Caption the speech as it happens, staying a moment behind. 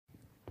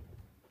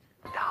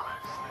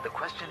The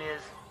question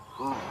is,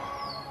 who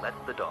let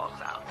the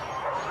dogs out?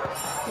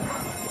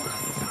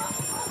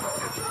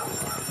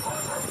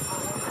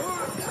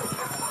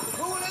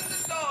 Who let the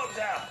dogs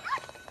out?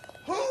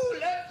 Who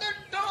let the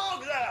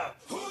dogs out?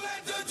 Who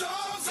let the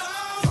dogs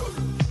out?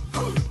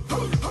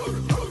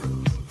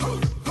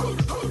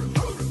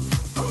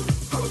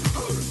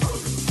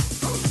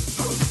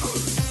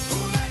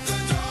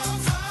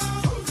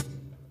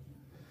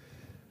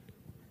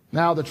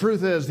 Now, the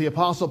truth is, the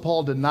Apostle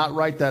Paul did not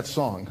write that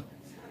song.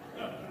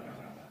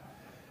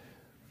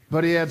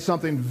 But he had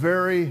something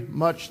very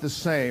much the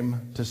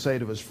same to say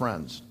to his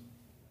friends.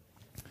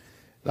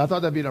 I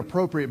thought that'd be an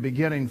appropriate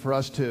beginning for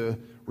us to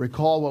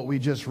recall what we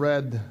just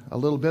read a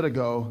little bit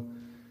ago.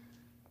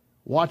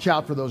 Watch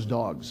out for those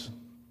dogs.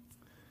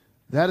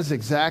 That is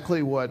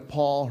exactly what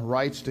Paul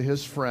writes to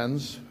his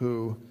friends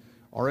who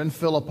are in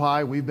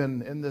Philippi. We've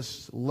been in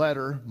this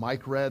letter.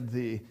 Mike read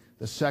the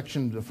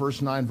section, the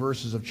first 9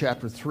 verses of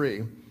chapter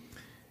 3.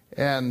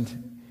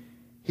 And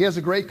he has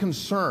a great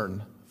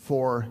concern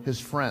for his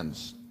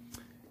friends.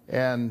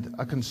 And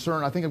a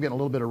concern, I think I'm getting a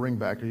little bit of ring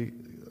back. I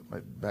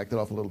might back that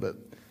off a little bit.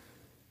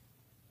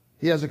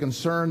 He has a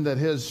concern that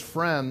his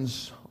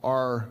friends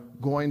are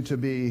going to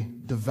be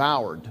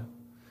devoured.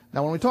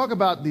 Now, when we talk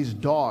about these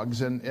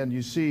dogs, and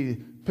you see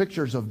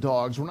pictures of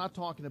dogs, we're not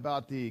talking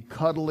about the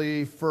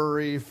cuddly,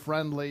 furry,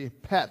 friendly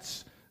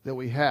pets that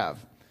we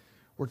have.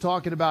 We're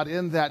talking about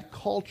in that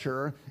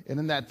culture and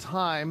in that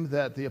time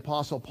that the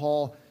Apostle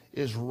Paul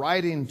is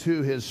writing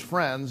to his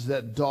friends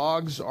that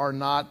dogs are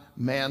not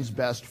man's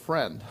best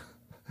friend.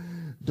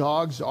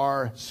 Dogs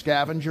are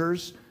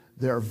scavengers.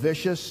 They're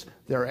vicious.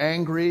 They're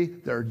angry.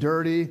 They're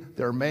dirty.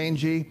 They're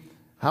mangy.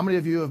 How many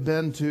of you have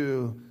been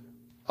to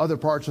other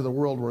parts of the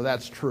world where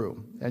that's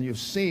true? And you've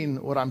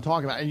seen what I'm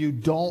talking about. And you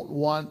don't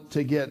want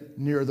to get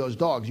near those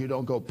dogs. You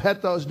don't go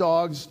pet those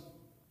dogs.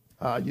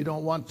 You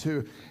don't want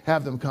to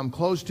have them come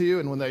close to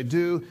you. And when they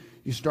do,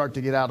 you start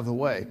to get out of the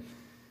way.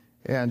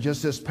 And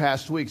just this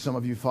past week, some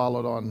of you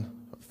followed on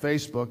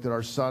Facebook that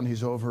our son,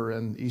 he's over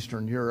in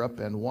Eastern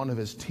Europe, and one of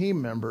his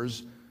team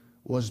members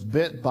was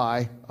bit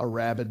by a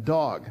rabid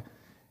dog.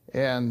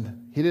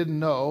 And he didn't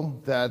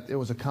know that it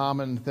was a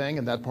common thing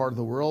in that part of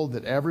the world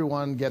that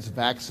everyone gets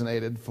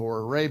vaccinated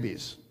for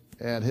rabies.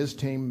 And his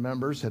team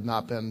members had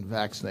not been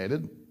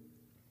vaccinated.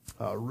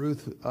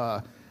 Ruth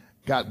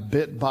got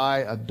bit by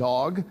a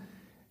dog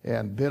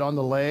and bit on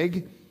the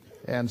leg.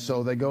 And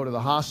so they go to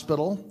the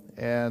hospital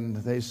and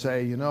they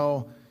say, you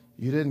know,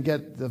 you didn't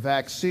get the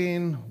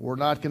vaccine. We're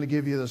not going to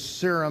give you the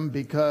serum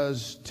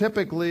because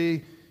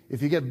typically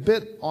if you get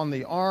bit on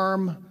the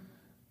arm,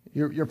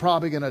 you're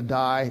probably going to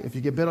die. If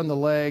you get bit on the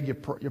leg,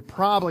 you're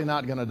probably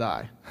not going to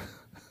die.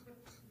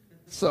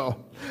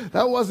 So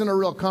that wasn't a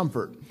real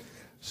comfort.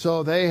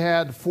 So they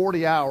had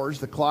 40 hours.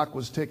 The clock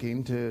was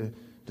ticking to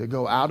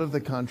go out of the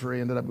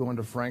country. Ended up going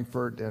to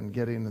Frankfurt and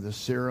getting the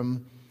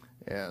serum.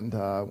 And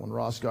when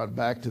Ross got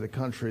back to the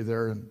country,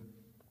 they're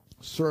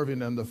serving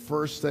him. The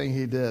first thing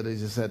he did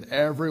is he said,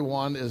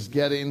 everyone is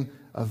getting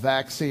a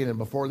vaccine. And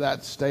before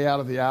that, stay out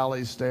of the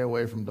alleys, stay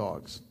away from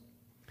dogs.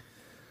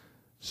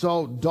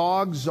 So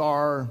dogs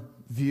are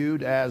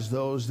viewed as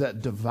those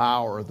that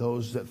devour,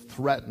 those that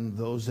threaten,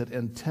 those that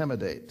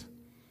intimidate.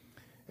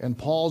 And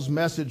Paul's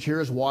message here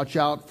is watch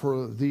out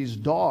for these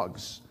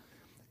dogs.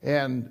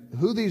 And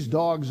who these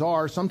dogs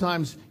are,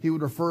 sometimes people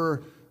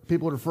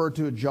would refer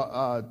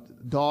to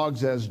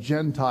dogs as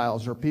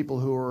Gentiles or people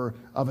who are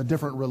of a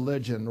different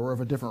religion or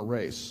of a different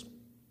race.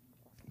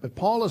 But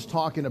Paul is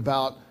talking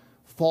about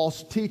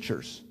false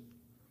teachers.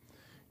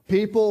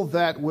 People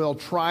that will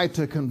try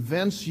to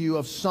convince you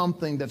of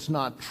something that's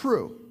not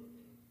true.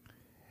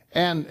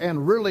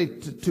 And really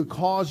to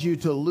cause you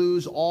to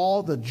lose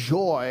all the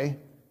joy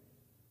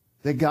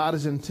that God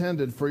has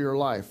intended for your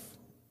life.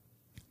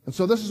 And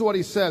so this is what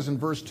he says in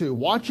verse 2.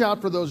 Watch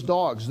out for those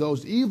dogs,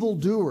 those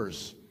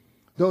evildoers,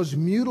 those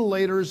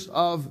mutilators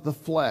of the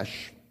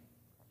flesh.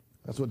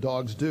 That's what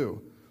dogs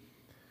do.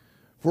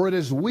 For it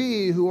is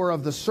we who are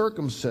of the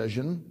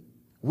circumcision,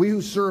 we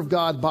who serve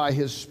God by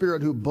his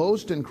Spirit, who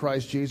boast in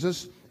Christ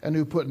Jesus, and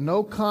who put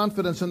no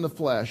confidence in the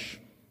flesh,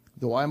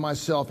 though I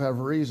myself have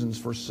reasons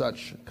for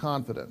such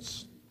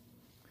confidence.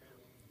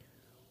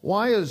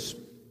 Why is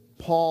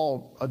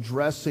Paul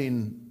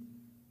addressing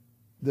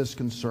this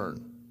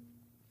concern?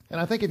 And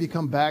I think if you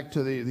come back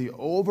to the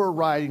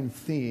overriding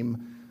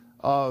theme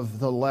of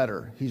the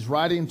letter, he's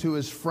writing to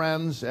his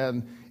friends,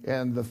 and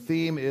the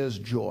theme is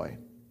joy.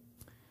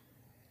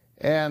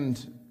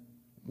 And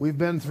we've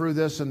been through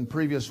this in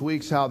previous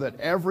weeks, how that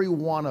every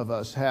one of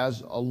us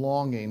has a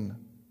longing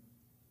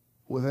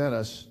within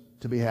us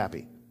to be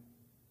happy.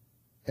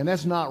 And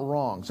that's not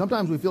wrong.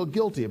 Sometimes we feel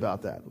guilty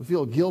about that. We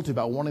feel guilty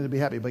about wanting to be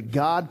happy. But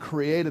God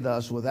created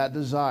us with that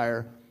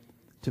desire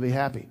to be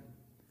happy.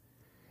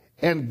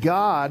 And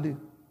God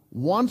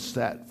wants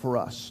that for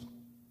us.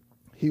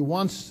 He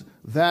wants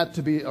that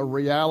to be a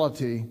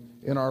reality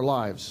in our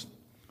lives.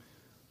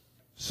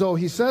 So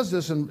he says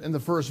this in the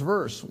first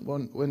verse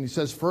when he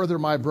says, "Further,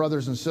 my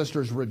brothers and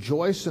sisters,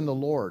 rejoice in the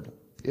Lord.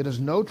 It is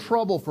no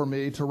trouble for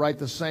me to write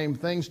the same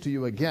things to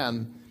you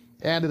again,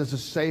 and it is a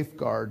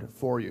safeguard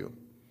for you.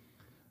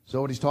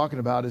 So what he's talking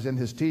about is, in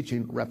his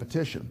teaching,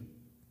 repetition.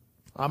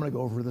 I'm going to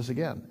go over this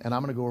again, and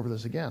I'm going to go over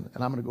this again,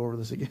 and I'm going to go over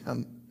this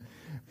again,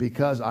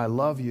 because I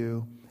love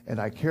you and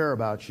I care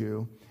about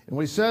you. And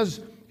what he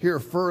says here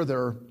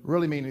further,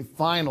 really meaning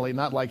finally,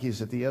 not like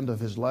he's at the end of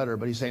his letter,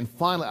 but he's saying,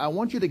 finally, I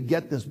want you to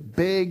get this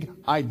big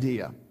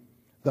idea.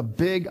 The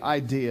big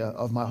idea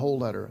of my whole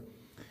letter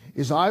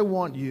is I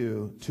want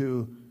you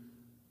to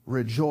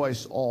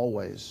rejoice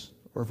always.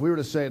 Or if we were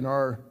to say it in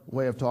our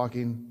way of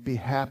talking, be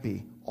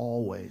happy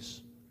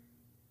always.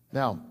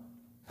 Now,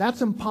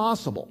 that's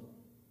impossible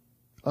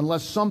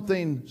unless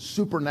something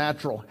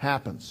supernatural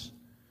happens.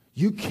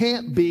 You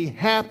can't be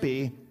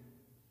happy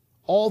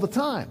all the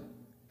time.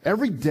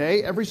 Every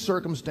day, every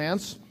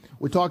circumstance.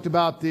 We talked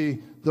about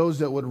those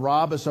that would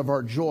rob us of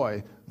our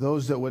joy,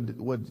 those that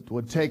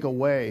would take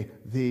away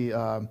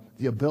the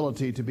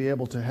ability to be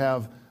able to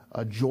have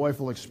a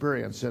joyful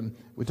experience. And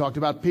we talked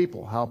about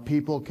people, how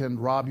people can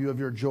rob you of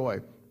your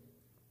joy.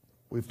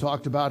 We've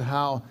talked about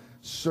how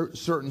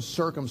certain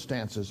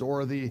circumstances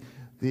or the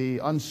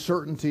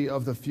uncertainty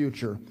of the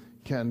future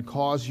can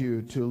cause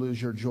you to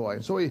lose your joy.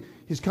 So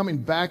he's coming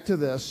back to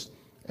this,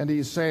 and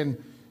he's saying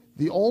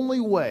the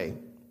only way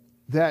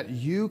that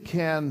you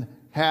can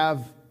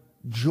have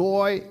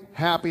joy,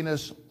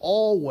 happiness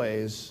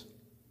always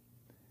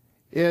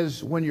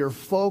is when your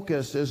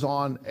focus is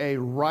on a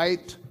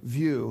right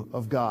view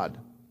of God.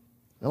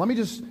 Now let me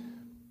just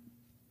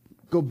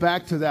go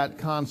back to that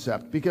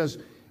concept, because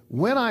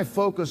when I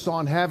focus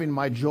on having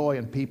my joy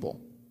in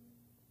people,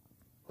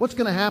 what's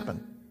going to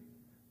happen?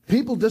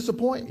 People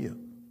disappoint you.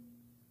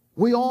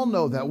 We all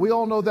know that. We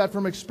all know that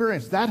from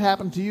experience. That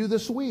happened to you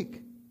this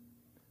week.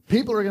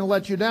 People are going to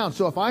let you down.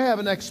 So if I have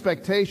an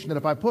expectation that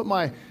if I put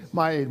my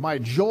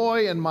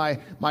joy and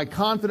my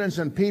confidence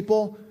in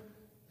people,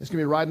 it's going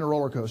to be riding a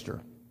roller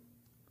coaster.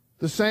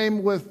 The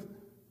same with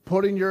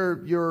putting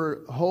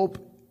your hope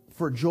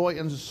for joy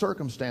in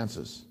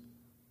circumstances.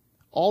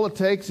 All it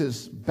takes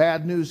is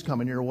bad news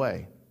coming your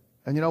way.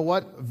 And you know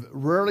what?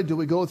 Rarely do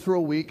we go through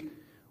a week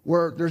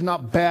where there's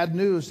not bad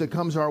news that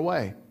comes our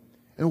way.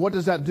 And what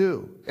does that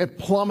do? It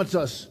plummets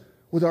us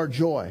with our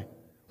joy.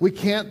 We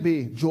can't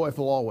be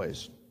joyful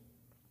always.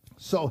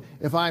 So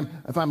if I'm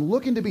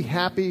looking to be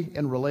happy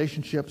in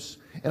relationships,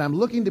 and I'm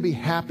looking to be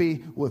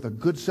happy with a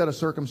good set of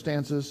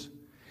circumstances,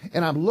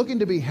 and I'm looking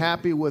to be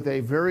happy with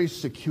a very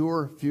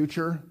secure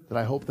future that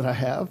I hope that I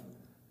have,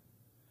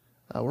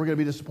 we're going to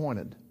be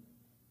disappointed.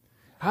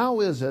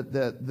 How is it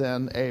that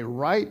then a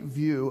right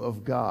view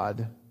of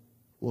God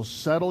will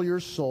settle your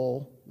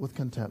soul with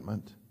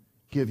contentment,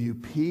 give you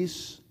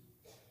peace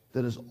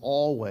that is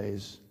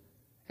always,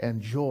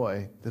 and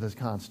joy that is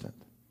constant?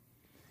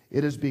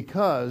 It is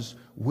because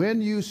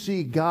when you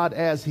see God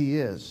as He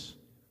is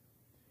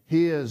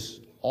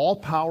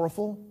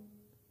all-powerful,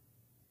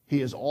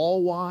 He is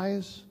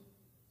all-wise,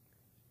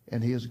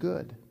 and He is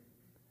good.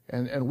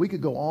 And we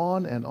could go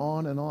on and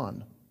on and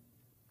on.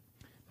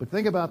 But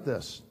think about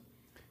this.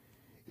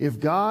 If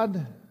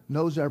God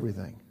knows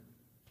everything,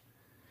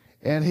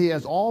 and He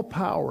has all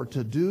power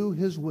to do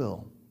His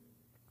will,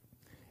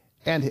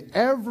 and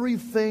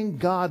everything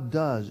God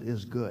does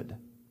is good,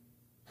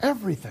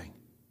 everything,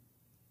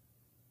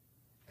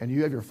 and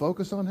you have your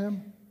focus on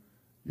Him,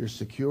 you're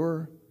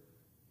secure,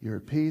 you're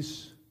at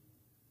peace,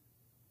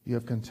 you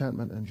have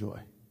contentment and joy.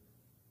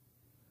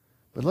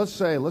 But let's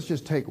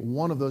just take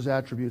one of those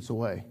attributes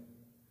away.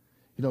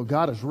 You know,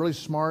 God is really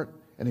smart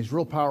and He's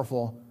real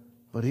powerful,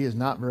 but He is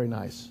not very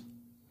nice.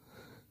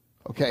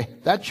 Okay,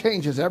 that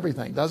changes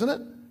everything, doesn't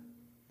it?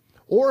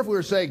 Or if we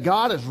were to say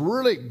God is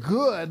really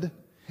good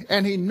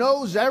and He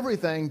knows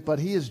everything, but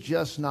He is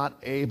just not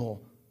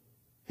able,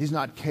 He's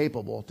not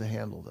capable to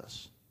handle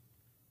this.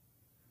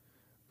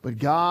 But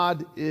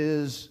God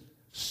is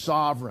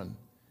sovereign.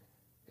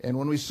 And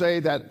when we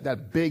say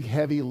that big,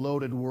 heavy,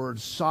 loaded word,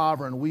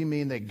 sovereign, we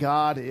mean that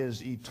God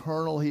is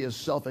eternal, He is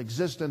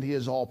self-existent, He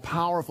is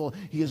all-powerful,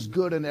 He is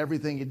good in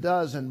everything He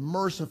does, and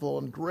merciful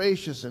and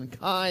gracious and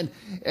kind,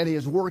 and He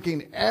is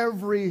working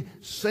every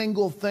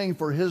single thing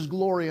for His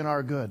glory and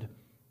our good.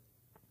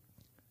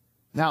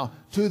 Now,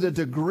 to the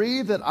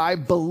degree that I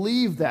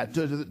believe that,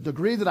 to the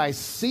degree that I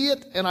see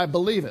it and I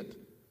believe it,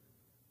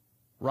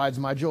 rides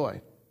my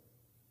joy.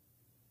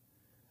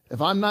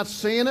 If I'm not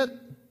seeing it,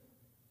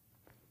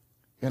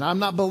 and I'm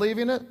not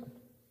believing it,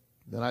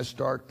 then I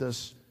start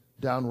this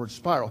downward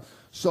spiral.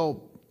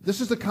 So this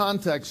is the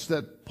context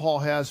that Paul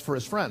has for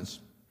his friends.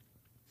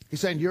 He's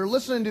saying, you're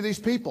listening to these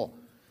people,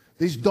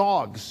 these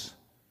dogs,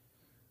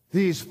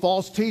 these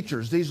false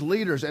teachers, these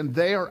leaders, and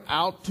they are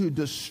out to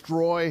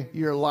destroy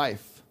your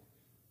life.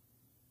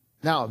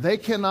 Now, they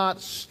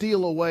cannot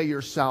steal away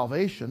your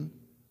salvation,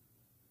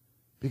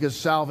 because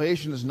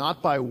salvation is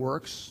not by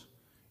works.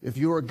 If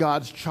you are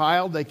God's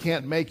child, they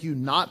can't make you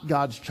not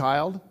God's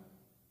child.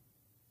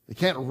 They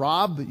can't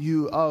rob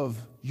you of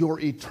your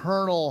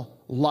eternal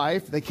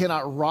life. They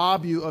cannot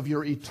rob you of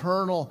your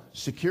eternal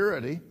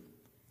security.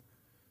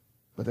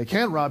 But they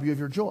can rob you of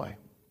your joy.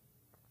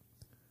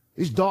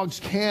 These dogs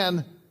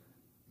can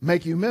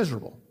make you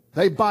miserable.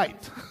 They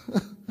bite.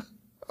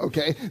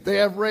 Okay? They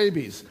have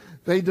rabies.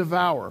 They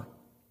devour.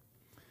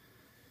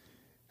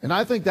 And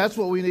I think that's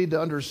what we need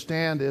to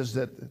understand, is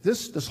that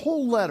this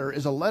whole letter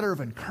is a letter of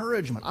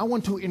encouragement. I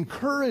want to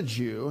encourage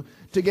you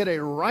to get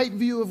a right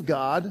view of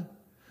God,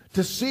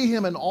 to see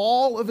Him in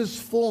all of His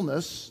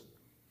fullness,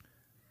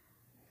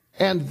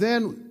 and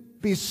then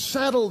be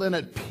settled and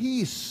at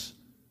peace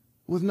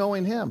with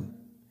knowing Him.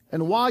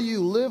 And while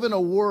you live in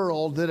a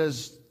world that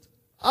is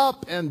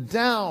up and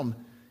down,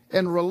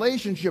 and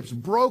relationships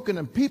broken,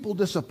 and people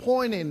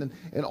disappointing,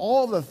 and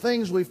all the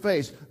things we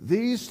face,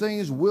 these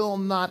things will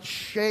not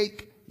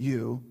shake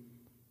you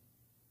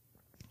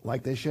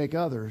like they shake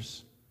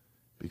others,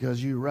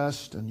 because you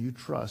rest and you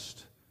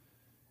trust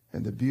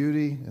in the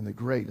beauty and the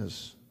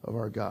greatness of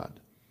our God.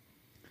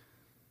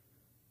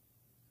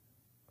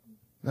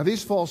 Now,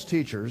 these false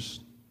teachers,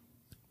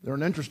 they're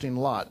an interesting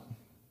lot,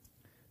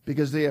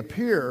 because they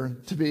appear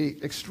to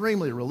be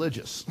extremely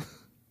religious.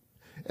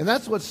 And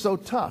that's what's so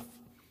tough.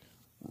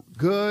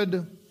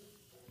 Good,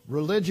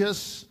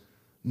 religious,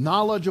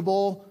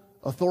 knowledgeable,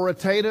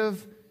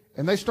 authoritative,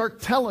 and they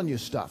start telling you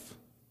stuff.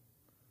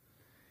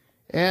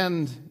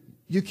 And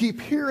you keep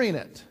hearing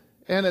it.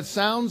 And it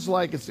sounds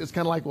like, it's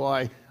kind of like,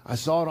 well, I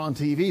saw it on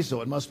TV,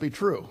 so it must be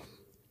true.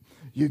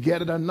 You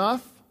get it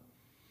enough.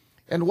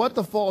 And what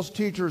the false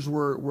teachers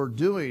were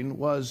doing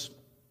was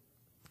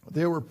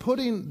they were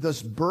putting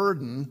this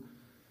burden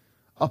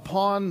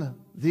upon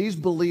these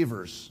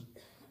believers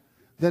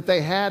that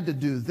they had to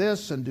do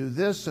this and do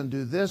this and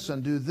do this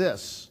and do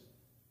this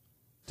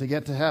to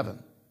get to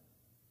heaven.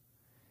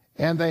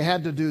 And they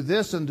had to do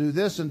this and do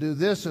this and do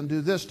this and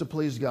do this to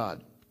please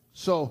God.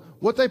 So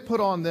what they put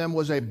on them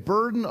was a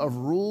burden of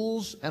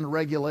rules and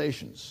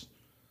regulations.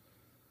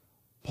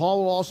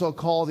 Paul will also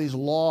call these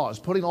laws,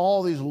 putting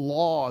all these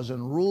laws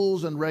and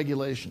rules and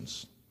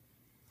regulations.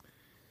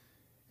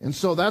 And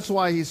so that's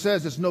why he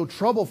says it's no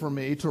trouble for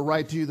me to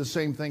write to you the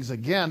same things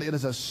again. It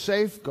is a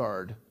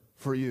safeguard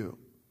for you.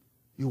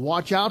 You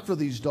watch out for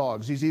these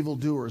dogs, these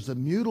evildoers, the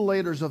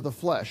mutilators of the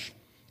flesh.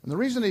 And the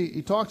reason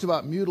he talks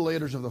about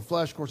mutilators of the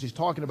flesh, of course, he's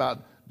talking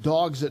about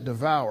dogs that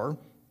devour.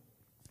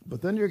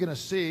 But then you're going to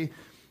see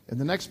in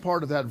the next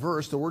part of that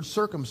verse the word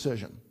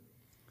circumcision.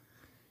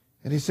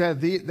 And he said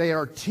they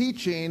are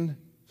teaching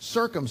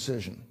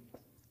circumcision.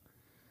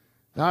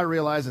 Now I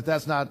realize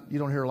that's not, you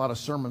don't hear a lot of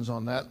sermons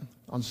on that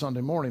on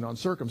Sunday morning on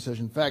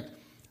circumcision. In fact,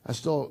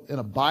 in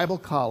a Bible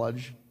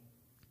college,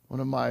 one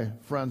of my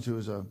friends who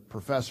is a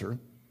professor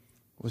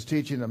was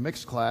teaching a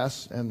mixed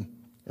class and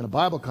in a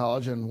Bible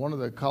college, and one of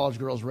the college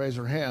girls raised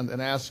her hand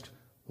and asked,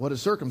 "What is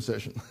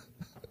circumcision?"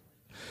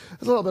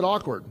 It's a little bit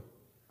awkward.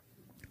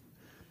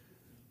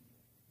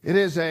 It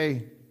is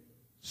a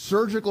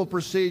surgical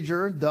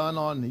procedure done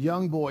on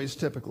young boys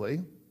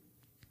typically,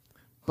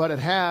 but it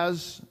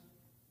has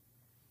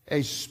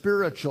a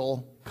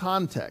spiritual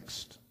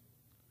context,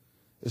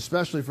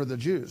 especially for the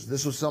Jews.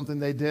 This was something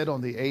they did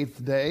on the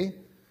 8th day,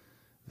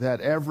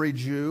 that every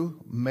Jew,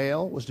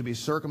 male, was to be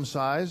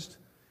circumcised,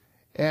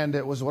 and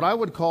it was what I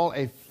would call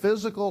a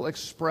physical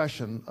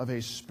expression of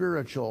a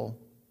spiritual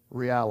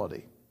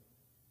reality.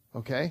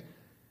 Okay?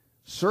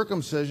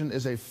 Circumcision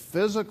is a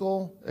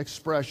physical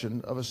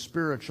expression of a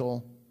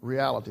spiritual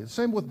reality. The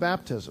same with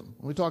baptism.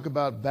 When we talk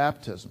about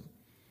baptism,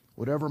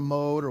 whatever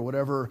mode or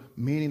whatever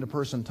meaning a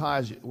person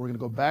ties, we're going to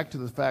go back to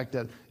the fact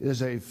that it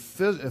is a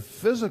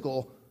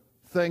physical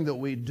thing that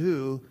we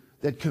do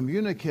that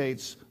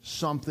communicates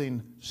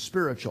something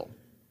spiritual.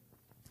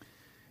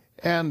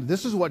 And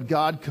this is what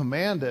God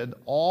commanded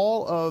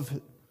all of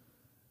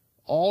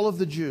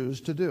the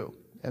Jews to do.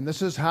 And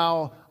this is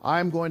how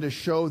I'm going to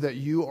show that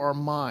you are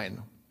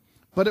mine.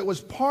 But it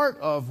was part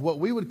of what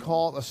we would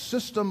call a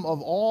system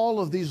of all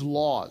of these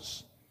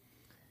laws.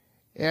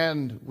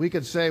 And we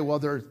could say, well,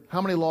 how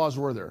many laws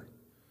were there?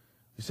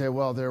 You say,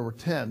 well, there were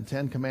 10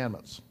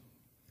 commandments.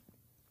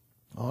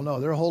 Oh, no,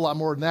 there are a whole lot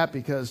more than that,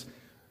 because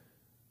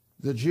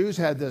the Jews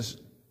had this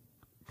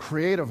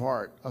creative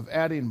art of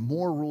adding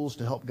more rules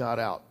to help God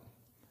out.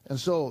 And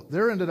so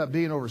there ended up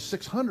being over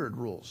 600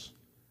 rules.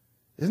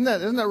 Isn't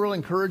that really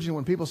encouraging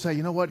when people say,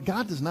 you know what,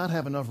 God does not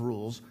have enough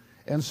rules,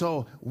 and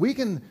so we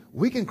can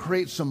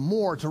create some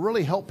more to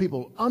really help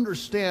people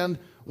understand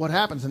what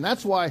happens. And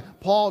that's why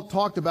Paul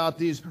talked about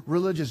these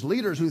religious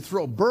leaders who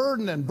throw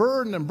burden and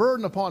burden and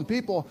burden upon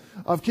people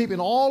of keeping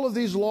all of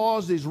these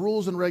laws, these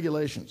rules and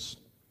regulations.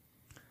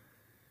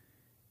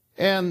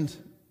 And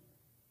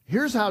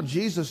here's how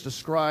Jesus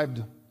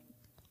described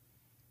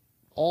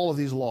all of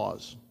these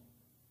laws.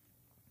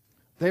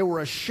 They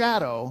were a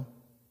shadow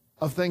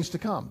of things to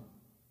come.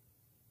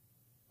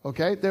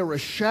 Okay? They were a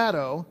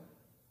shadow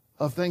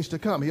of things to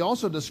come. He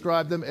also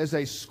described them as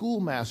a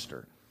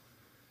schoolmaster.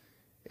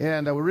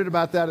 And we read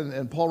about that,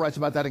 and Paul writes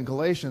about that in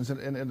Galatians.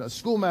 And a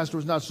schoolmaster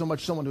was not so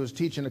much someone who was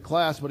teaching a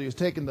class, but he was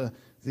taking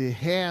the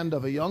hand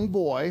of a young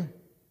boy,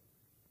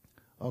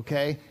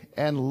 okay,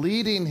 and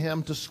leading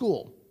him to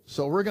school.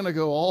 So we're going to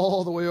go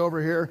all the way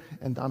over here,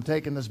 and I'm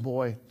taking this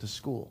boy to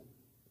school.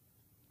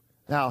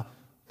 Now,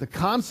 the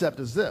concept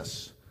is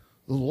this.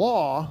 The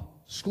law,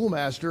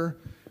 schoolmaster,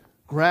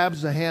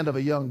 grabs the hand of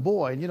a young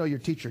boy, and you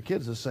teach your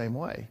kids the same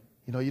way.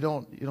 You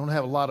don't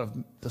have a lot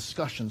of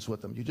discussions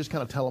with them. You just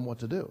kind of tell them what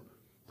to do.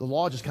 The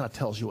law just kind of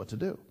tells you what to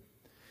do.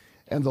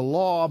 And the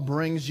law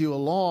brings you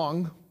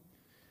along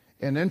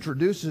and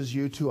introduces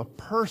you to a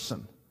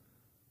person.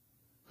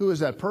 Who is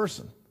that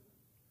person?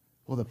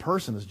 Well, the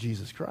person is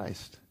Jesus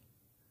Christ,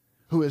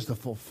 who is the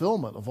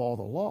fulfillment of all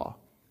the law.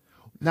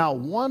 Now,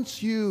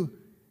 once you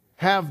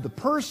have the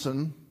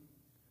person,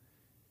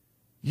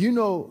 you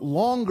no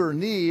longer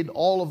need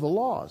all of the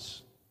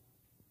laws.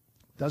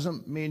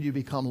 Doesn't mean you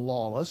become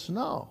lawless,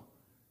 no.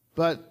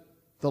 But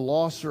the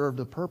law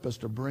served a purpose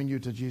to bring you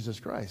to Jesus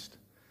Christ.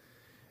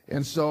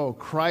 And so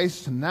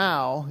Christ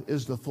now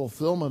is the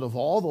fulfillment of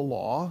all the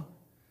law,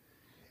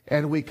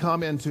 and we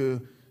come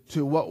into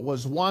what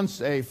was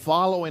once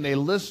following a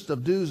list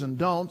of do's and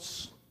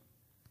don'ts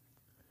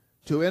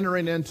to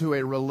entering into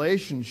a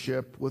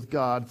relationship with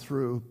God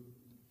through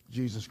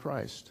Jesus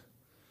Christ.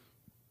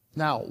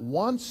 Now,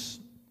 once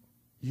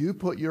you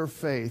put your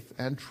faith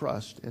and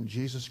trust in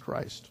Jesus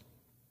Christ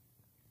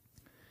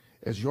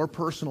as your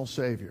personal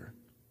Savior,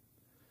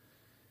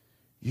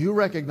 you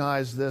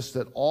recognize this,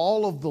 that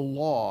all of the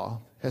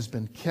law has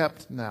been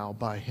kept now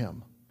by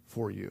Him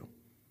for you.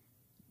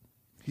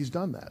 He's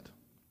done that.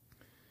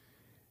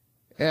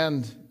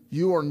 And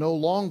you are no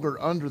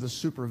longer under the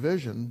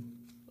supervision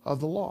of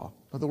the law.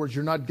 In other words,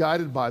 you're not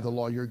guided by the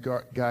law,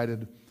 you're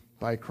guided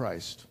by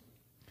Christ.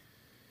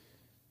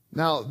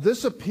 Now,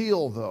 this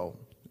appeal, though,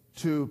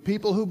 to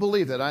people who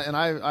believe that,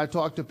 I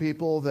talk to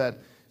people that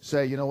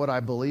say, you know what,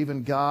 I believe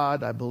in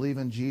God, I believe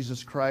in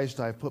Jesus Christ,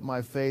 I've put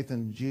my faith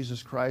in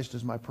Jesus Christ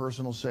as my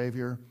personal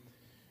Savior.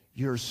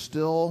 You're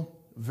still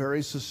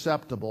very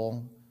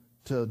susceptible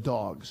to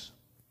dogs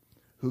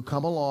who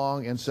come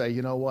along and say,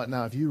 you know what,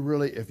 now if you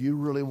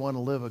really want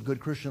to live a good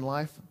Christian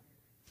life,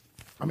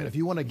 if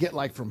you want to get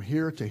like from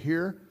here to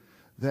here,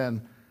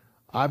 then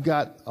I've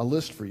got a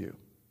list for you.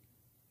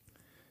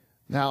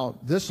 Now,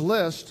 this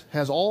list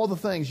has all the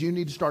things you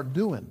need to start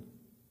doing.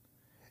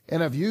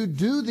 And if you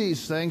do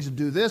these things,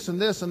 do this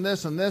and this and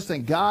this and this,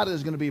 then God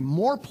is going to be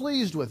more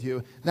pleased with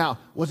you. Now,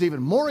 what's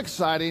even more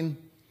exciting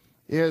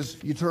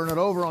is you turn it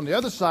over on the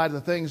other side of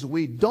the things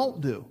we don't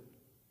do.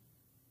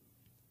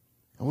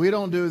 And we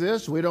don't do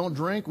this, we don't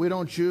drink, we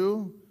don't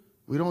chew,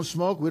 we don't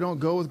smoke, we don't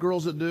go with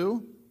girls that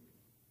do.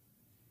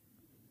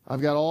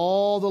 I've got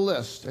all the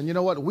lists. And you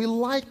know what? We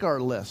like our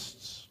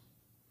lists.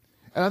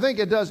 And I think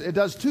it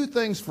does two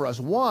things for us.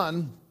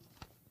 One,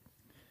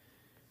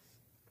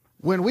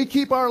 when we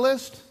keep our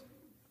list,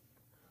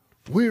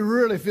 we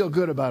really feel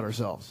good about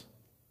ourselves.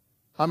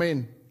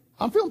 I'm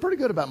feeling pretty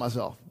good about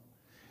myself.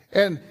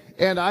 And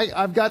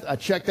I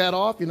checked that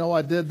off.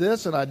 I did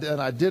this, and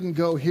I didn't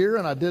go here,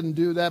 and I didn't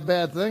do that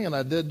bad thing, and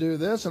I did do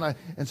this,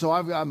 and so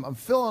I'm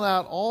filling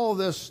out all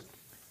this,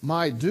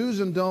 my do's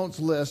and don'ts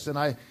list,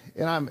 and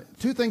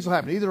two things will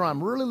happen. Either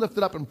I'm really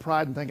lifted up in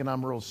pride and thinking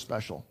I'm real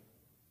special,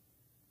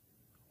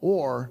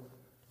 or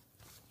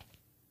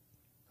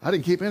I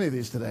didn't keep any of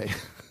these today,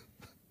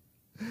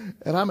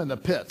 and I'm in the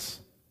pits.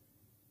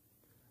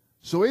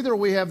 So either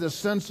we have this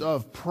sense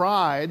of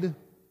pride,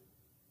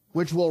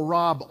 which will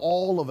rob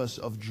all of us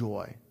of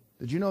joy.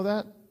 Did you know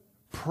that?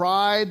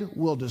 Pride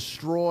will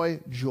destroy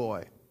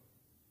joy.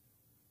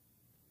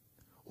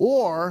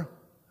 Or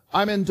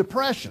I'm in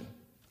depression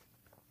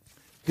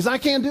because I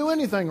can't do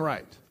anything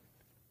right.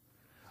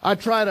 I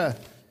try to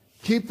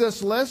keep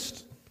this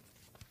list.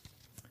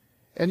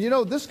 And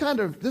this kind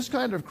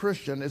of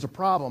Christian is a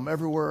problem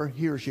everywhere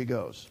he or she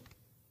goes.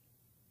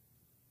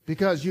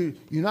 Because you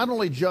not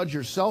only judge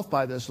yourself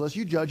by this list,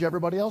 you judge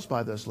everybody else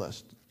by this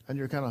list. And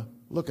you're kind of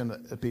looking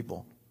at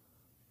people.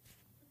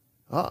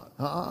 Now,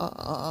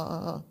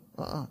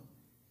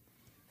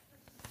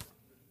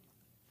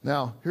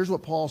 here's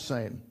what Paul's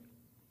saying.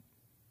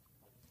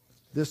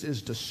 This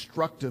is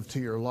destructive to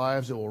your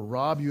lives. It will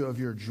rob you of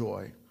your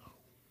joy.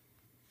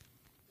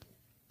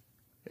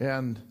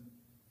 And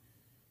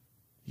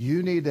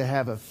you need to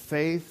have a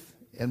faith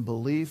and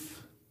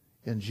belief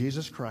in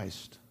Jesus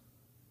Christ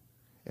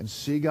and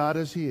see God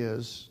as He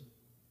is.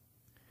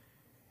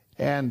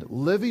 And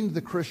living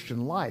the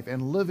Christian life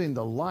and living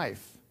the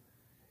life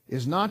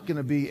is not going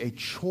to be a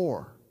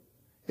chore.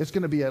 It's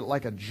going to be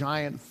like a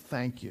giant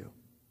thank you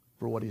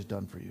for what He's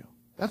done for you.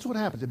 That's what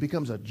happens. It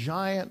becomes a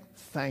giant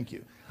thank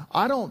you.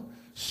 I don't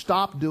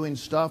stop doing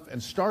stuff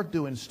and start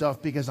doing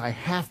stuff because I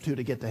have to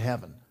get to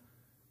heaven.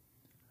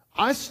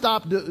 I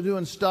stop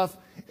doing stuff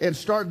and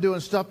start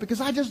doing stuff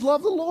because I just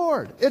love the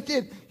Lord.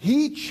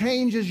 He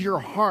changes your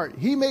heart.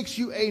 He makes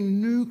you a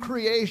new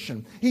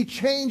creation. He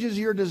changes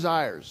your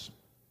desires.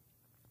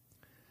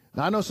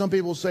 Now, I know some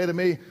people say to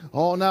me,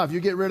 oh, now, if you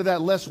get rid of that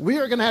list, we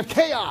are going to have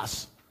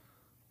chaos.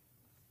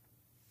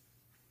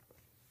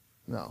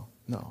 No.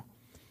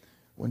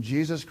 When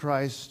Jesus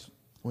Christ,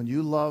 when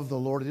you love the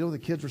Lord, the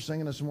kids were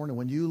singing this morning,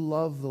 when you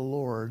love the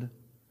Lord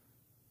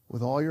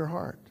with all your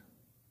heart,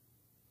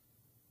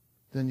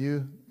 then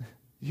you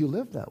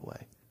live that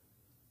way.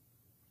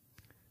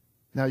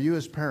 Now, you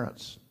as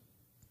parents,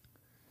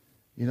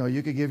 You know,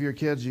 you could give your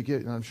kids,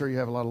 and I'm sure you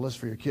have a lot of lists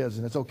for your kids,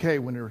 and it's okay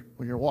when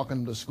you're walking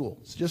them to school.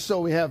 It's just so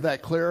we have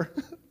that clear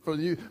for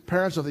you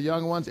parents of the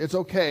young ones, it's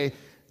okay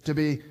to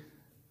be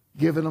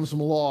giving them some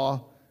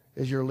law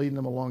as you're leading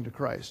them along to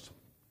Christ.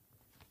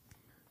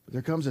 But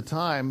there comes a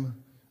time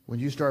when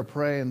you start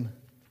praying,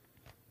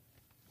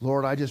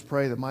 Lord, I just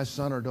pray that my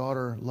son or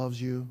daughter loves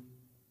you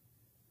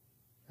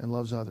and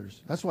loves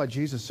others. That's why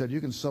Jesus said you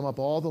can sum up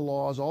all the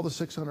laws, all the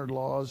 600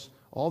 laws,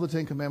 all the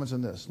 10 commandments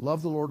in this.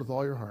 Love the Lord with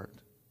all your heart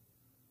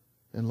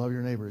and love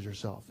your neighbor as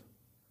yourself.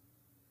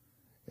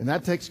 And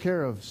that takes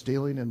care of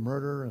stealing and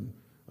murder and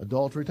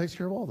adultery. It takes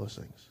care of all those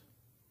things.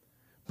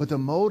 But the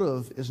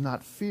motive is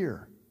not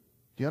fear.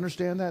 Do you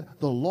understand that?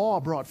 The law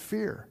brought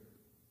fear.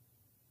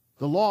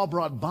 The law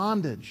brought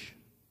bondage.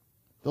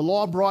 The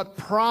law brought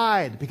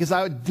pride because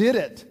I did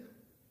it.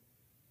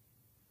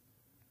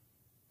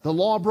 The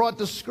law brought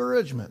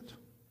discouragement.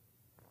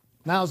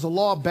 Now, is the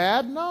law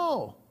bad?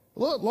 No.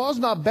 Look, law's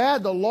not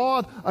bad. The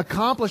law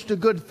accomplished a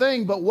good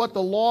thing, but what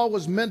the law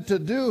was meant to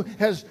do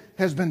has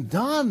been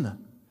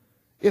done.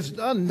 It's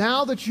done.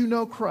 Now that you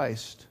know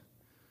Christ,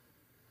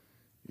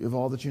 you have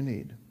all that you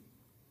need.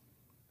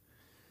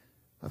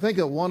 I think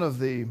that one of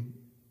the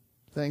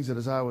things that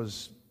as I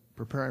was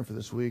preparing for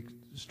this week,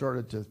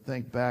 started to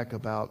think back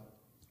about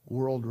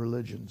world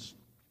religions.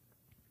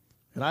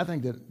 And I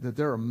think that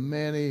there are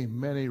many,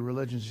 many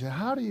religions.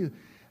 How do you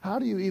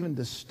even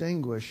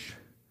distinguish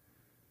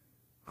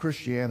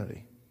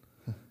Christianity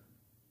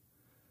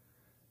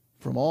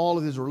from all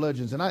of these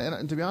religions?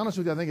 And to be honest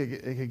with you, I think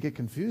it could get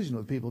confusing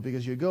with people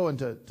because you go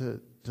into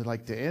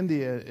to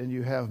India and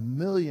you have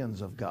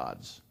millions of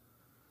gods.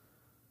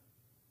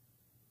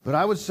 But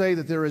I would say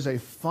that there is a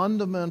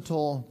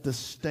fundamental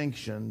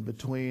distinction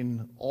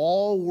between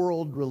all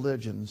world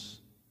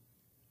religions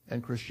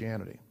and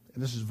Christianity.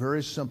 And this is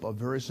very simple, a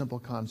very simple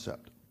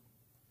concept.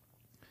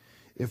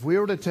 If we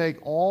were to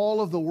take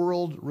all of the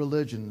world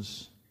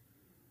religions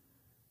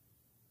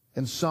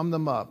and sum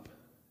them up,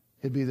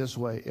 it'd be this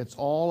way. It's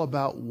all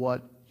about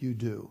what you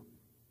do.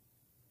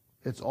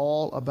 It's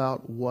all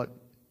about what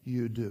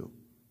you do.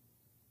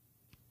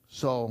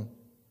 So,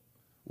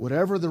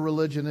 whatever the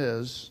religion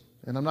is,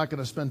 and I'm not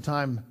going to spend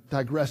time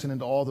digressing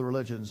into all the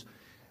religions,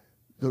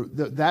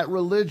 that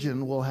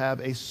religion will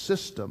have a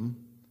system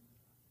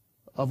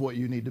of what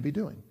you need to be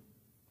doing,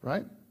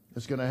 right?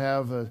 It's going to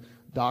have a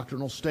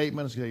doctrinal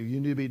statement. It's going to, you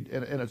need to be,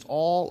 and it's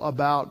all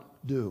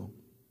about do.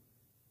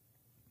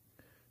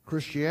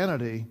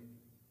 Christianity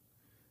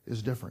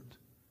is different.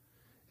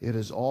 It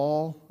is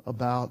all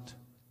about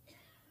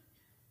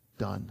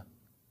done.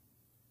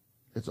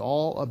 It's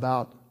all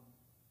about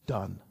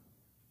done.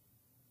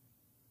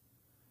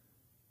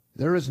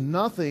 There is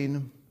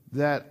nothing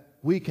that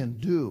we can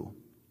do.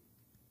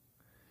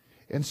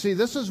 And see,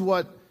 this is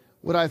what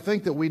I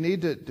think that we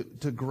need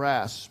to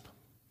grasp,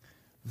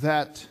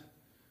 that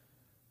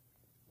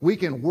we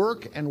can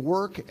work and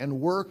work and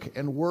work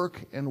and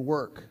work and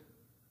work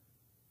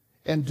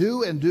and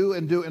do and do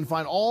and do and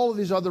find all of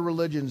these other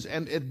religions,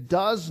 and it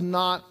does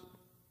not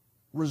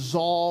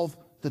resolve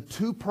the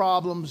two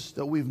problems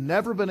that we've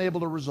never been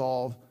able to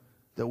resolve,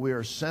 that we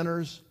are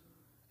sinners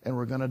and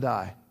we're going to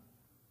die.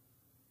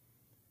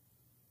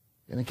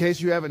 And in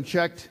case you haven't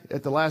checked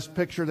at the last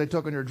picture they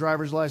took on your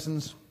driver's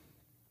license,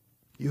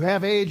 you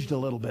have aged a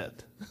little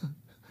bit,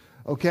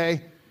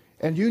 okay?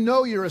 And you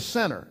know you're a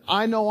sinner.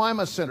 I know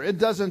I'm a sinner. It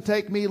doesn't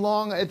take me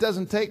long. It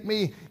doesn't take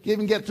me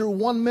even get through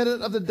 1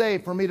 minute of the day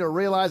for me to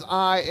realize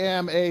I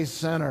am a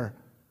sinner.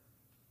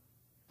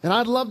 And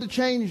I'd love to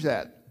change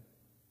that.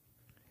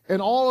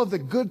 And all of the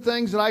good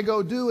things that I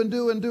go do and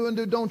do and do and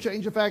do don't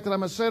change the fact that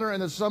I'm a sinner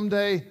and that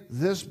someday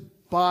this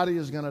body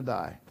is going to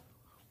die.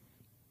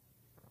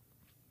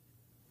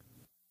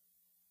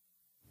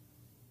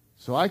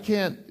 So I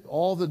can't,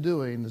 all the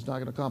doing is not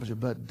going to accomplish it,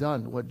 but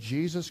done. What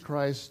Jesus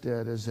Christ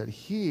did is that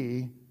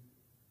He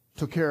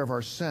took care of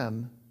our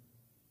sin.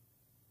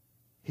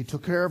 He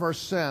took care of our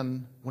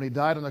sin when He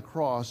died on the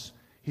cross.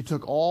 He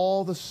took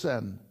all the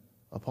sin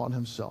upon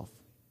Himself.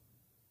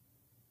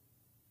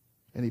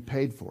 And He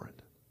paid for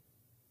it.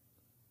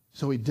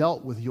 So He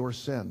dealt with your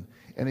sin.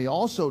 And He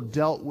also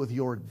dealt with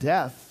your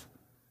death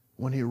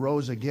when He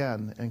rose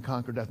again and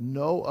conquered death.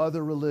 No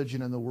other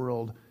religion in the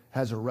world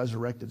has a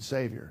resurrected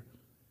Savior.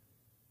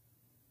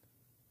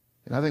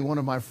 And I think one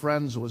of my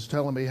friends was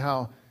telling me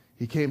how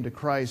he came to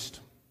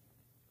Christ.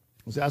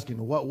 I was asking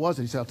him, what was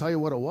it? He said, I'll tell you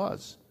what it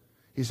was.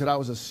 He said, I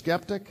was a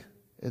skeptic,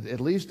 at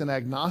least an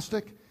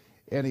agnostic.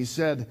 And he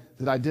said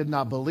that I did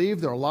not believe.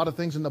 There are a lot of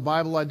things in the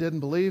Bible I didn't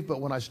believe. But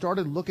when I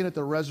started looking at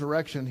the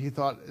resurrection, he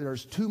thought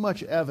there's too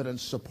much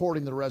evidence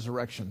supporting the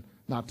resurrection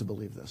not to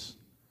believe this.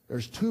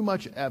 There's too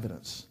much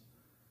evidence.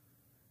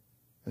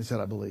 And he said,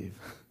 I believe.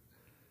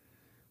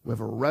 We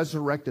have a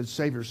resurrected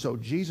Savior. So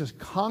Jesus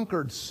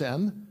conquered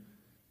sin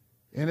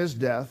in His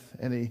death,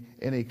 and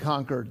he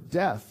conquered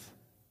death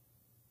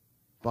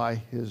by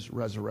His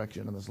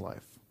resurrection in His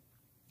life.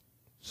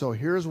 So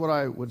here's what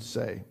I would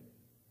say.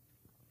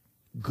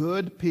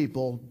 Good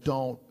people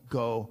don't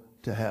go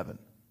to heaven.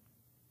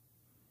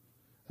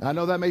 Now, I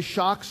know that may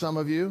shock some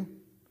of you.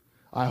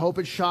 I hope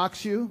it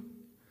shocks you,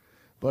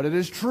 but it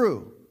is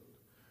true.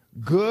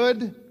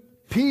 Good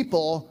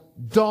people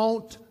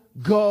don't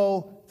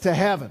go to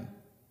heaven.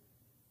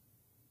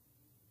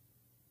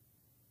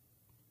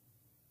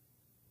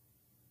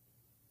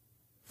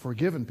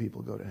 Forgiven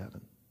people go to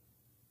heaven.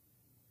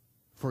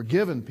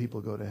 Forgiven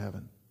people go to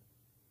heaven.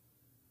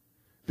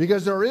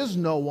 Because there is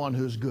no one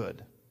who's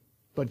good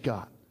but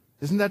God.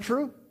 Isn't that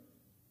true?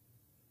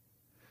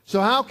 So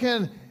how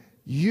can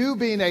you,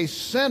 being a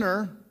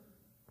sinner,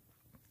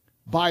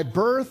 by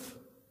birth,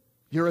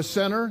 you're a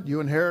sinner, you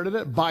inherited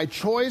it. By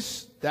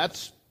choice,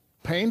 that's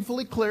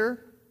painfully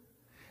clear.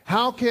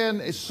 How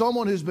can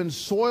someone who's been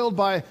soiled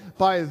by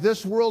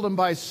this world and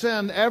by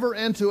sin ever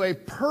enter a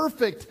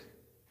perfect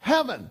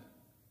heaven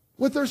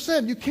with their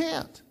sin? You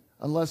can't,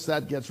 unless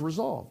that gets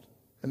resolved.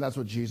 And that's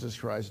what Jesus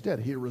Christ did.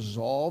 He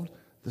resolved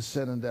the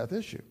sin and death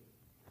issue.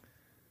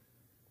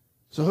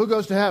 So who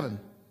goes to heaven?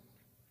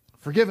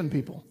 Forgiven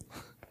people.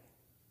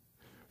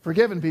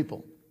 Forgiven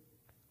people.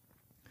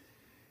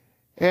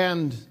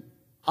 And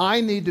I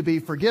need to be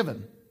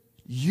forgiven.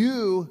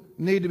 You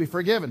need to be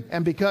forgiven.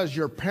 And because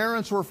your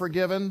parents were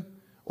forgiven,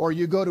 or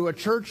you go to a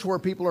church where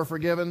people are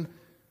forgiven,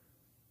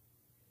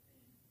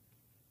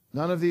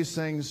 none of these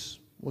things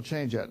will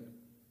change that.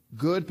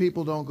 Good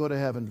people don't go to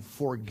heaven.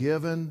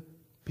 Forgiven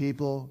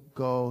people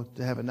go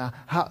to heaven. Now,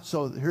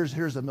 so here's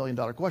the $1 million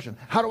question.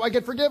 How do I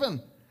get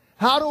forgiven?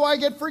 How do I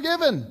get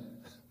forgiven?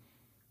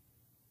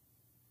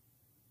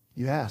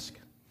 You ask.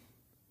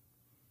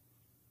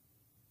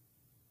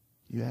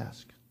 You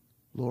ask,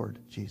 Lord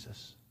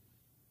Jesus,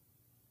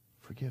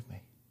 forgive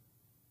me.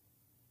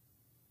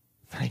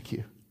 Thank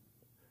you.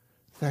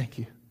 Thank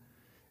you.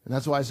 And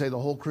that's why I say the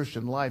whole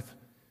Christian life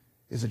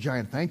is a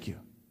giant thank you.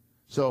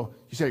 So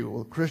you say,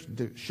 well,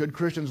 should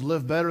Christians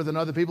live better than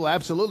other people?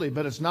 Absolutely,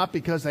 but it's not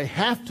because they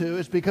have to,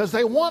 it's because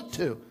they want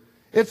to.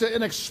 It's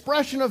an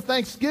expression of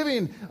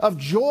thanksgiving, of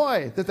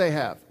joy that they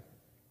have.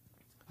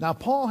 Now,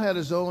 Paul had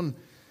his own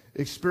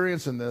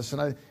experience in this,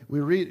 and we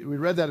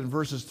read that in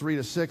verses 3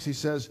 to 6. He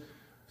says,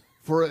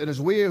 for it is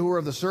we who are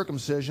of the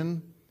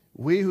circumcision,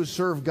 we who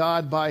serve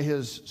God by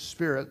his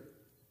Spirit,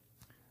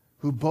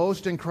 who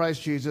boast in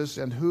Christ Jesus,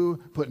 and who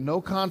put no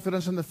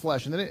confidence in the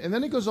flesh. And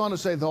then he goes on to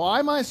say, though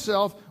I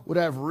myself would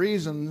have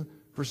reason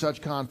for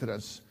such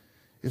confidence.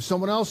 If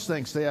someone else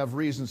thinks they have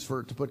reasons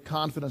to put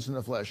confidence in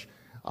the flesh,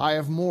 I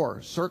have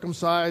more.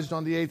 Circumcised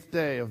on the 8th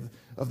day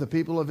of the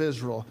people of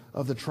Israel,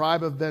 of the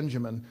tribe of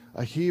Benjamin,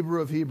 a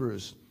Hebrew of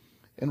Hebrews.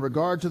 In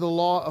regard to the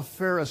law of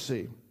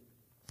Pharisee,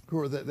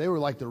 they were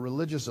like the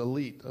religious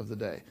elite of the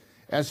day.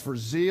 As for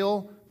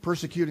zeal,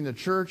 persecuting the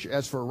church.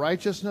 As for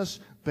righteousness,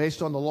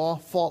 based on the law,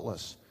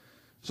 faultless.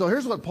 So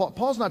here's what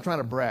Paul's not trying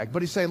to brag,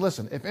 but he's saying,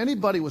 listen, if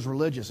anybody was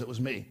religious, it was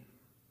me.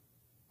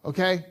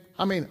 Okay?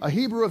 I mean, a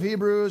Hebrew of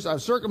Hebrews, I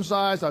was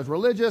circumcised, I was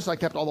religious, I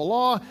kept all the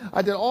law,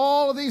 I did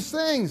all of these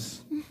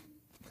things.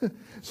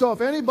 So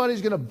if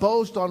anybody's going to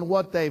boast on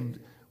what they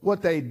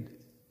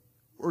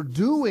were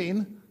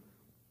doing,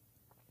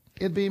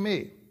 it'd be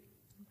me.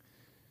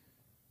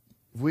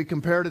 If we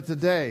compared it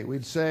today,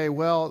 we'd say,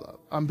 well,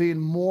 I'm being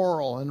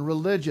moral and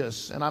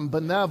religious, and I'm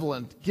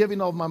benevolent,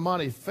 giving of my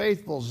money,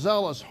 faithful,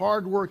 zealous,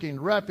 hardworking,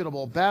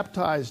 reputable,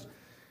 baptized,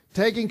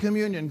 taking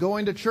communion,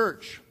 going to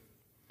church.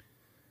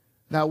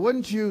 Now,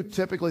 wouldn't you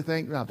typically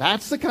think, now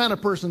that's the kind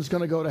of person that's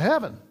going to go to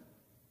heaven?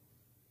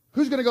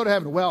 Who's going to go to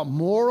heaven? Well,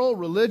 moral,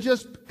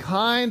 religious,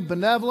 kind,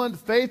 benevolent,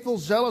 faithful,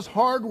 zealous,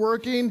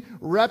 hardworking,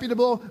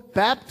 reputable,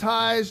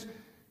 baptized,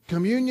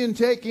 communion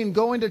taking,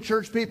 going to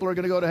church people are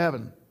going to go to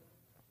heaven.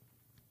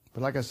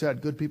 But like I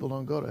said, good people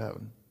don't go to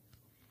heaven.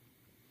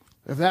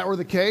 If that were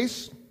the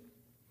case,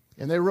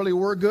 and they really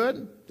were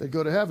good, they'd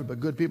go to heaven,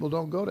 but good people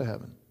don't go to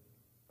heaven.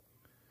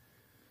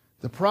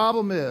 The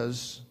problem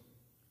is,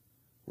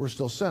 we're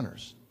still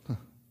sinners.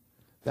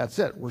 That's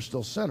it. We're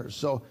still sinners.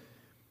 So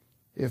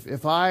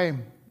if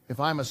I'm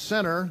a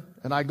sinner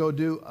and I go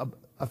do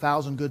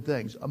 1,000 good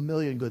things,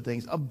 1,000,000 good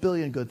things,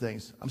 1,000,000,000 good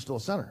things, I'm still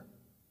a sinner.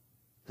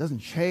 It doesn't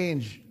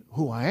change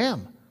who I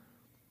am.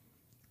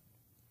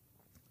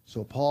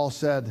 So Paul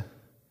said,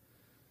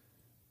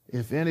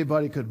 if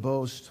anybody could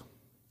boast,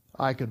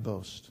 I could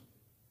boast.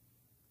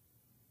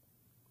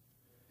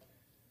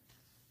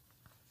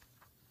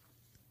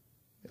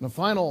 And a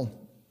final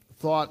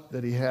thought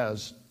that he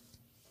has,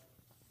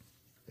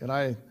 and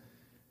I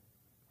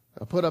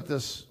put up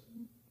this,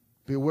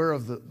 beware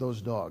of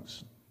those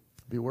dogs.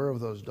 Beware of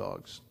those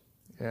dogs.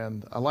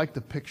 And I like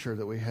the picture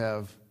that we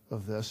have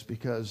of this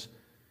because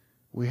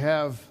we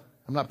have,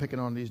 I'm not picking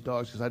on these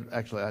dogs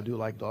because I do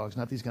like dogs,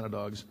 not these kind of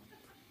dogs.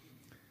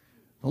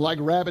 I like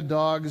rabid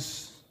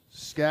dogs,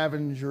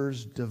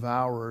 scavengers,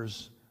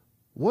 devourers.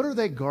 What are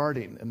they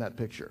guarding in that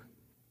picture?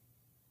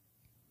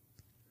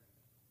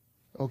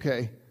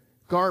 Okay,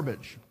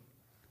 garbage.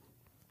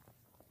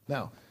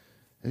 Now,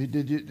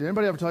 did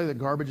anybody ever tell you that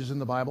garbage is in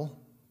the Bible?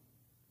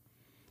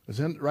 It's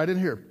right in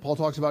here. Paul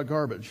talks about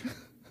garbage.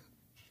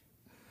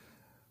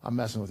 I'm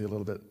messing with you a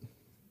little bit.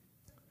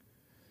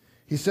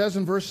 He says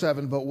in verse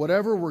 7, but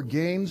whatever were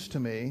gains to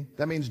me,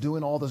 that means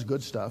doing all this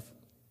good stuff,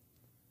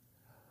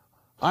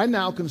 I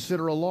now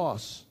consider a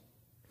loss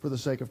for the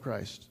sake of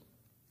Christ.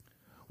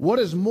 What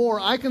is more,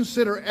 I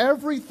consider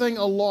everything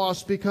a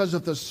loss because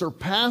of the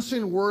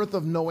surpassing worth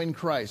of knowing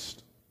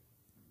Christ.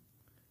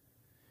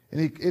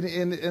 And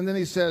then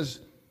he says,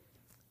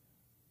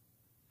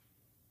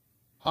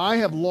 I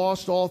have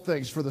lost all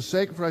things. For the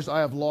sake of Christ,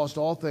 I have lost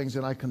all things,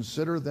 and I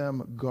consider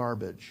them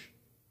garbage.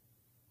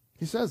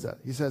 He says that.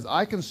 He says,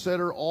 I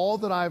consider all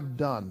that I've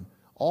done,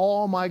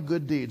 all my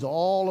good deeds,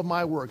 all of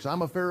my works.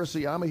 I'm a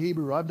Pharisee. I'm a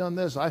Hebrew. I've done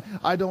this.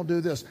 I don't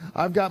do this.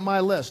 I've got my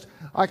list.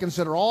 I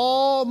consider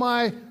all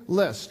my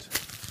list.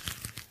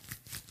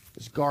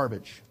 It's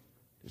garbage.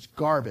 It's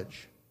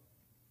garbage.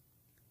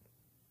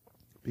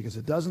 Because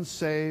it doesn't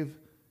save.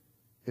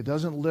 It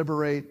doesn't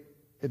liberate.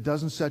 It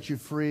doesn't set you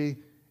free.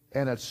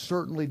 And it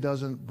certainly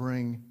doesn't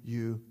bring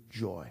you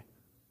joy.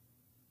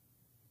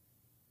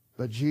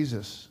 But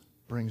Jesus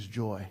brings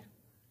joy.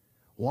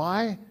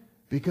 Why?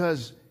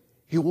 Because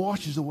He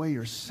washes away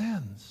your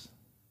sins.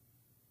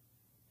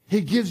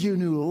 He gives you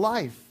new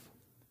life.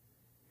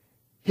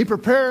 He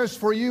prepares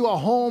for you a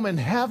home in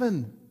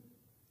heaven.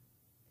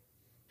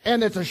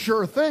 And it's a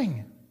sure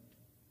thing.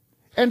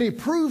 And He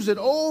proves it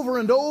over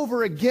and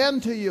over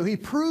again to you. He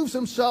proves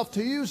Himself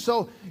to you.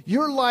 So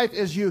your life,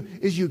 as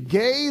you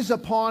gaze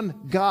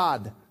upon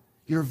God,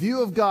 your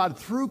view of God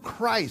through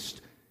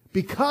Christ,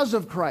 because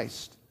of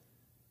Christ,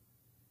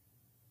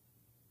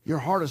 your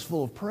heart is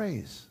full of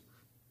praise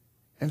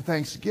and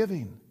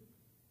thanksgiving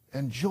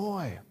and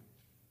joy.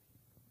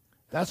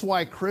 That's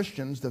why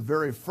Christians, the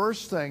very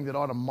first thing that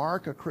ought to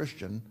mark a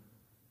Christian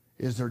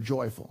is they're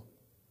joyful.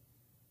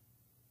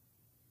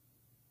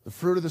 The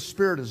fruit of the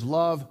Spirit is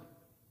love.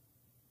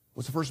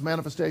 What's the first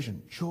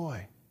manifestation?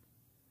 Joy.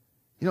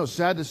 You know, it's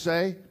sad to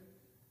say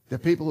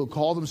that people who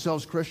call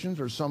themselves Christians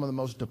are some of the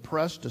most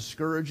depressed,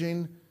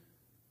 discouraging,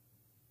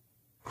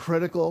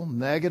 critical,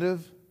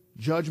 negative,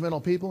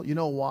 judgmental people. You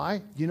know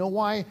why? You know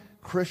why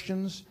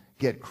Christians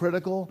get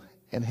critical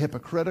and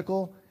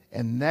hypocritical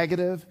and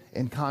negative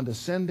and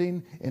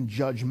condescending and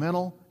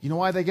judgmental? You know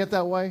why they get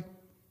that way?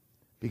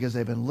 Because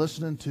they've been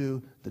listening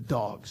to the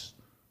dogs.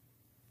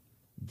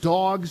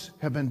 Dogs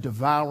have been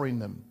devouring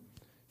them,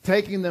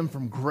 taking them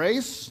from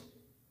grace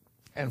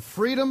and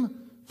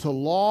freedom to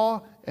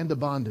law and to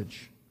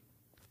bondage.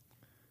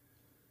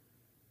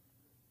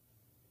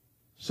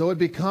 So it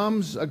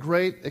becomes a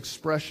great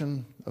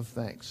expression of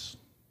thanks.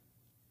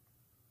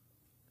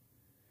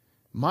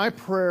 My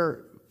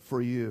prayer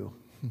for you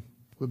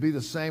would be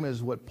the same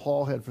as what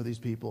Paul had for these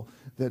people,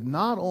 that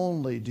not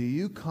only do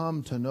you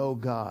come to know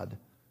God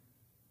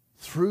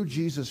through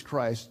Jesus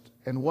Christ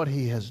and what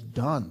He has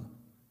done,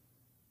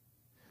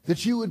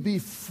 that you would be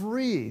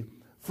free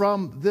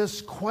from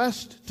this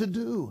quest to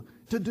do.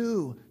 That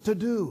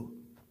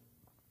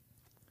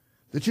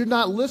you'd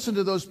not listen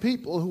to those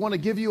people who want to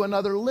give you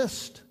another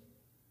list.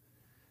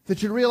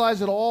 That you'd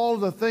realize that all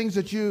of the things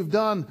that you've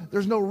done,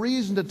 there's no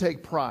reason to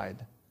take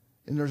pride.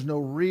 And there's no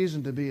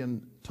reason to be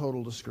in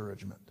total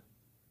discouragement.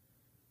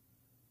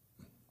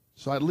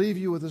 So I'd leave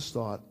you with this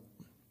thought.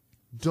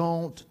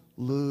 Don't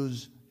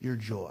lose your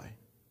joy.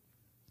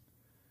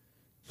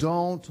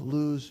 Don't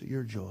lose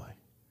your joy.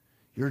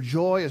 Your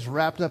joy is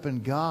wrapped up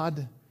in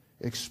God,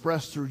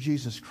 expressed through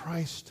Jesus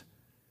Christ.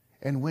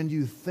 And when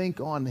you think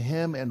on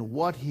Him and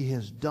what He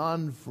has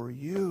done for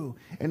you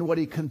and what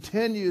He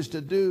continues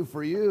to do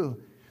for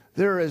you,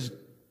 there is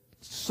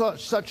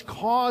such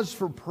cause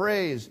for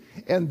praise.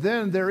 And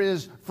then there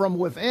is from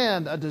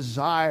within a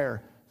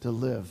desire to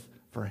live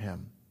for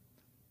Him.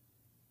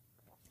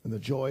 And the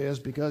joy is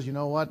because, you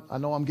know what? I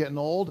know I'm getting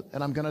old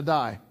and I'm going to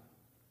die.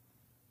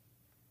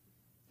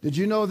 Did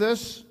you know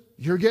this?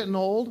 You're getting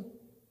old.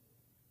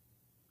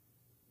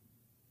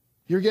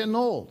 You're getting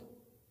old.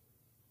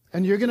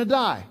 And you're going to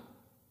die.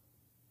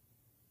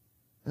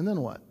 And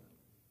then what?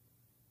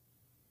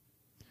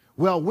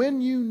 Well,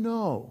 when you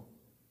know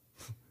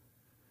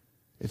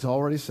it's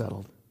already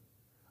settled,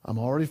 I'm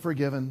already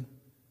forgiven,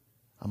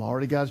 I'm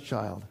already God's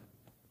child,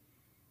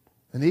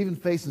 and even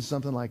facing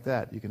something like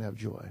that, you can have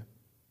joy.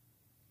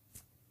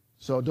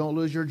 So don't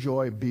lose your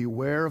joy.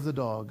 Beware of the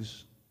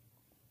dogs.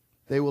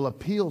 They will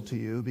appeal to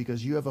you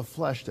because you have a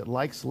flesh that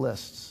likes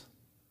lists.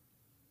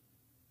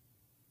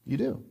 You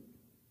do.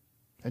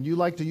 And you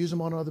like to use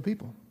them on other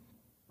people.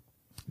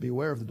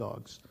 Beware of the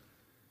dogs.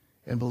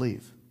 And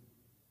believe.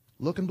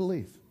 Look and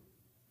believe.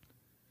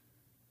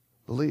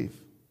 Believe.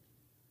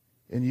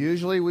 And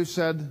usually we've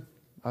said,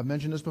 I've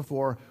mentioned this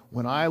before,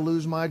 when I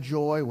lose my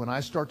joy, when I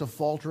start to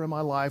falter in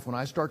my life, when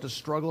I start to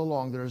struggle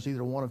along, there's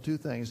either one of two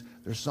things.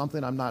 There's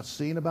something I'm not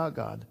seeing about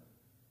God,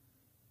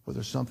 or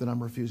there's something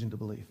I'm refusing to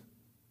believe.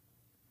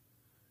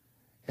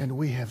 And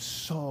we have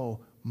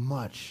so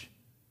much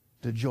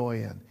to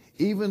joy in.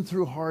 Even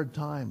through hard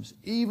times,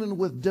 even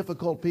with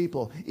difficult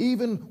people,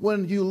 even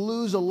when you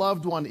lose a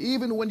loved one,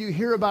 even when you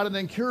hear about an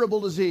incurable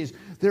disease,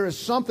 there is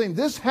something,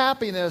 this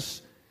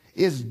happiness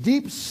is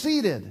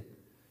deep-seated.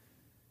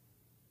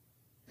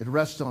 It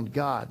rests on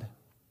God,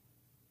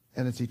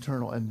 and it's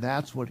eternal, and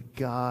that's what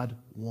God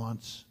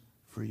wants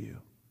for you.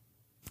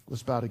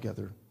 Let's bow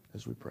together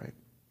as we pray.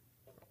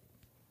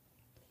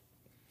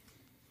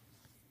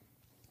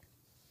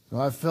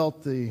 Now, I've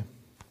felt the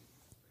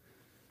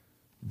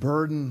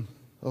burden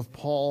of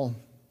Paul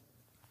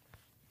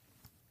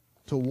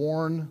to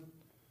warn,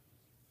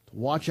 to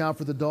watch out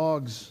for the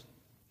dogs,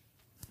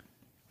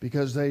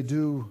 because they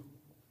do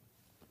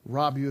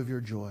rob you of your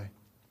joy.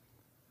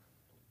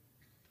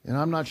 And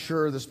I'm not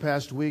sure this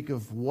past week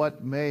of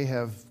what may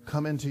have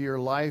come into your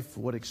life,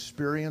 what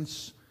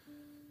experience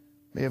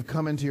may have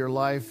come into your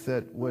life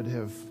that would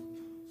have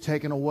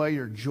taken away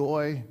your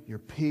joy, your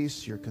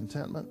peace, your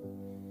contentment.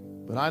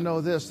 But I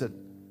know this, that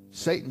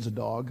Satan's a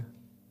dog.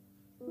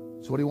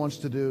 So what he wants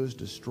to do is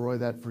destroy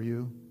that for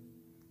you.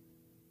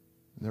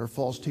 And there are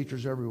false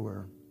teachers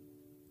everywhere.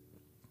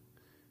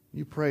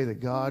 You pray that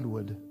God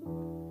would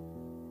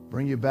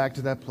bring you back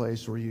to that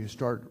place where you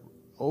start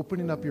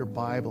opening up your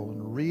Bible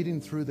and reading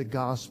through the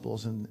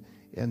Gospels and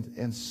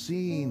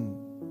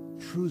seeing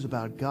truths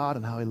about God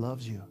and how He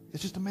loves you.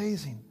 It's just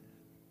amazing.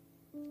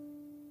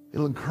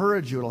 It'll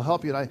encourage you. It'll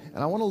help you. And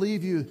I want to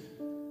leave you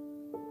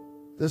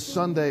this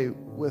Sunday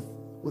with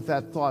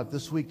that thought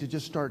this week, to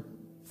just start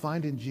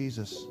finding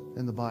Jesus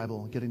in the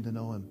Bible and getting to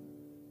know Him.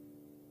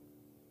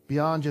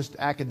 Beyond just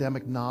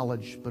academic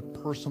knowledge, but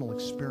personal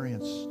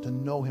experience, to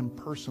know Him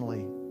personally.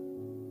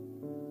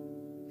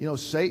 You know,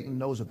 Satan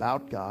knows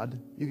about God.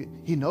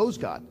 He knows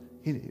God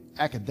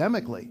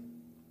academically.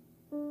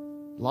 A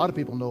lot of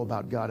people know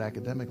about God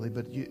academically,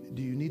 but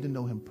do you need to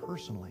know Him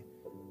personally?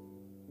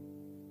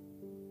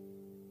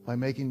 By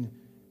making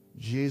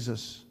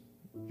Jesus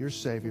your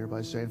Savior,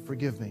 by saying,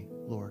 "Forgive me,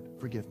 Lord,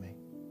 forgive me.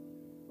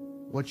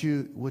 What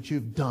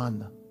you've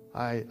done,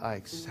 I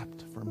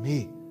accept for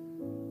me.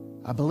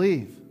 I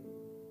believe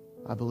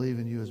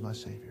in you as my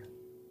Savior."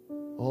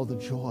 Oh, the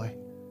joy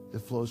that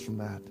flows from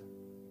that,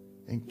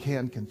 and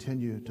can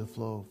continue to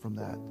flow from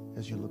that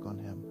as you look on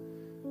Him.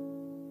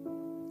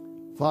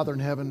 Father in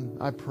heaven,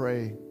 I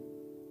pray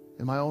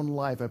in my own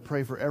life, I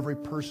pray for every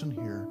person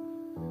here.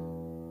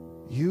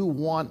 You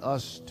want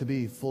us to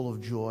be full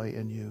of joy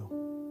in you.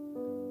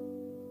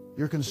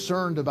 You're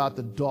concerned about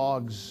the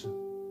dogs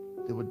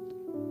that would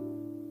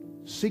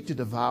seek to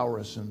devour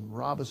us and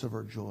rob us of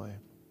our joy.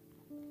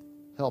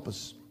 Help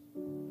us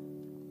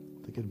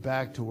to get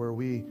back to where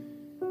we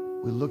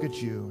look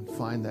at you and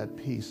find that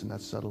peace and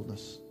that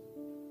settledness.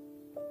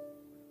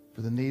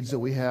 For the needs that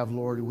we have,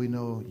 Lord, we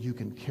know you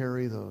can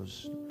carry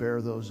those,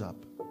 bear those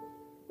up,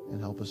 and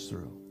help us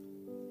through.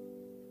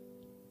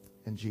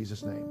 In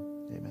Jesus' name,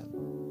 amen.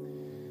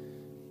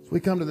 As we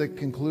come to the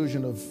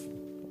conclusion of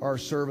our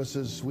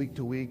services week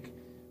to week,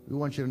 we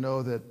want you to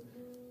know that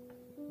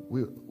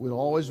we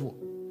always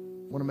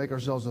want to make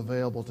ourselves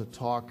available to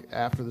talk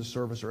after the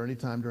service or any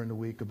time during the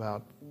week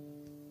about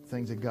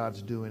things that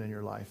God's doing in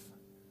your life.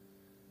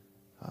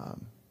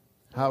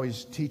 How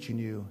He's teaching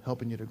you,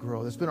 helping you to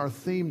grow. That's been our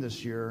theme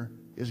this year,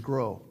 is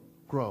grow.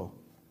 Grow.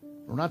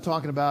 We're not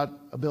talking about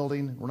a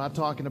building. We're not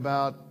talking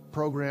about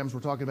programs. We're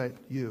talking about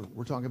you.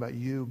 We're talking about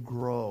you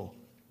grow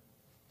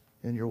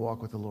in your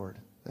walk with the Lord.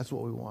 That's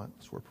what we want.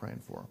 That's what we're praying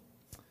for.